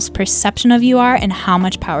what people's perception of you are and how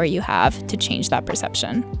much power you have to change that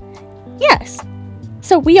perception. Yes.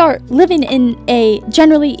 So we are living in a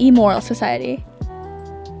generally immoral society.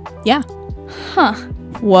 Yeah. Huh.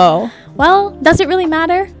 Whoa. Well, does it really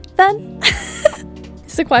matter then?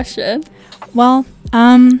 It's the question. Well,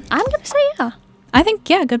 I'm gonna say yeah. I think,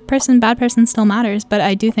 yeah, good person, bad person still matters, but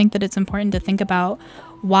I do think that it's important to think about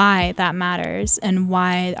why that matters and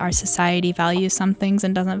why our society values some things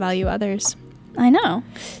and doesn't value others. I know.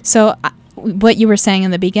 So what you were saying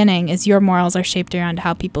in the beginning is your morals are shaped around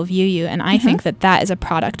how people view you, and I think that is a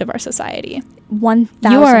product of our society.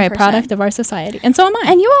 1,000%. You are a product of our society, and so am I.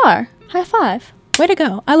 And you are. High five. Way to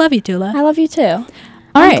go. I love you, Tula. I love you too.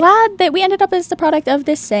 All I'm right. glad that we ended up as the product of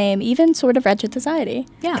this same, even sort of wretched society.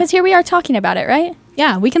 Yeah. Because here we are talking about it, right?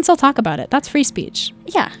 Yeah, we can still talk about it. That's free speech.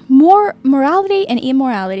 Yeah. More morality and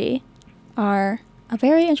immorality are a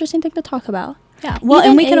very interesting thing to talk about. Yeah. Well, Even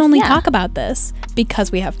and we can if- only yeah. talk about this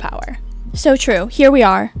because we have power. So true. Here we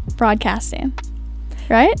are, broadcasting.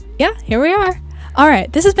 Right? Yeah, here we are. All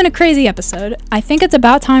right. This has been a crazy episode. I think it's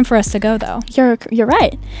about time for us to go, though. You're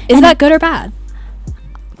right. Is And that good or bad?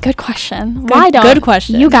 good question? Why don't good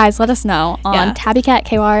question. you guys let us know on Yeah.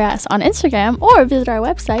 TabbyCatKYRS on Instagram or visit our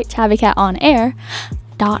website,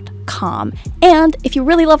 tabbycatonair.com. And if you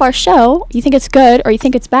really love our show, you think it's good or you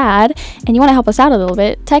think it's bad, and you want to help us out a little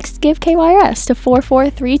bit, text Give KYRS to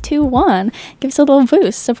 44321. Give us a little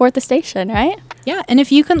boost. Support the station, right? Yeah, and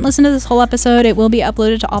if you couldn't listen to this whole episode, it will be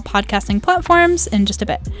uploaded to all podcasting platforms in just a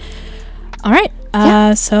bit. All right.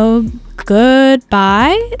 So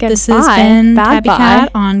goodbye. This has Goodbye. been Bad Tabby bye.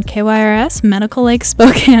 Cat on KYRS, Medical Lake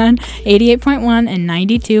Spokane, 88.1 and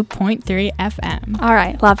 92.3 FM. All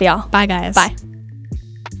right. Love y'all. Bye, guys. Bye.